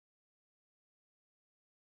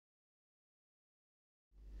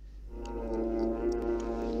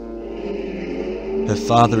Her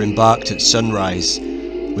father embarked at sunrise,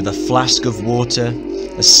 with a flask of water,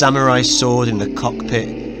 a samurai sword in the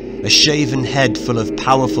cockpit, a shaven head full of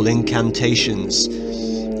powerful incantations,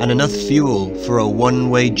 and enough fuel for a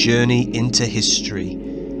one-way journey into history.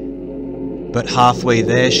 But halfway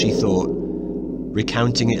there, she thought,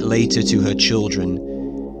 recounting it later to her children,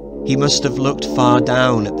 he must have looked far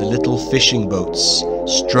down at the little fishing boats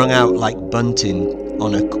strung out like bunting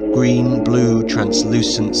on a green-blue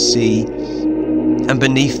translucent sea, and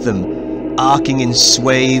beneath them, arcing in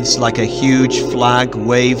swathes like a huge flag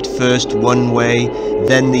waved first one way,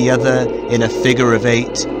 then the other in a figure of 8,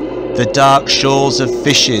 the dark shoals of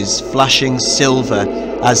fishes flashing silver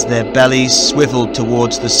as their bellies swiveled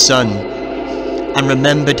towards the sun, and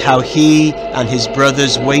remembered how he and his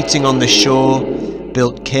brothers waiting on the shore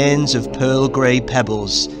built cairns of pearl-grey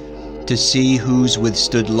pebbles to see whose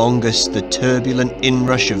withstood longest the turbulent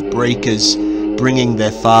inrush of breakers, bringing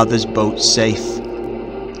their father's boat safe.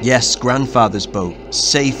 Yes, grandfather's boat,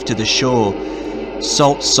 safe to the shore,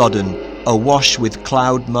 salt-sodden, awash with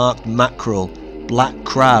cloud-marked mackerel, black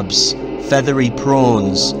crabs, feathery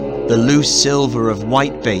prawns, the loose silver of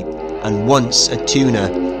whitebait, and once a tuna,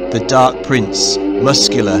 the dark prince,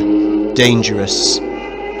 muscular, dangerous.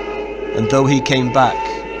 And though he came back,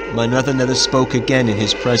 my mother never spoke again in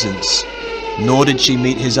his presence, nor did she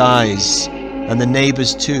meet his eyes, and the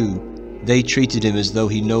neighbours too, they treated him as though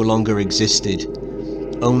he no longer existed.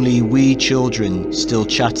 Only we children still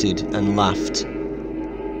chatted and laughed,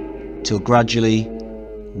 till gradually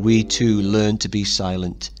we too learned to be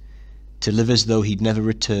silent, to live as though he'd never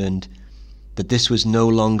returned, that this was no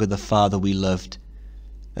longer the father we loved.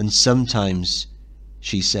 And sometimes,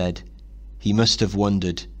 she said, he must have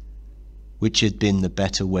wondered which had been the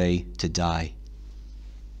better way to die.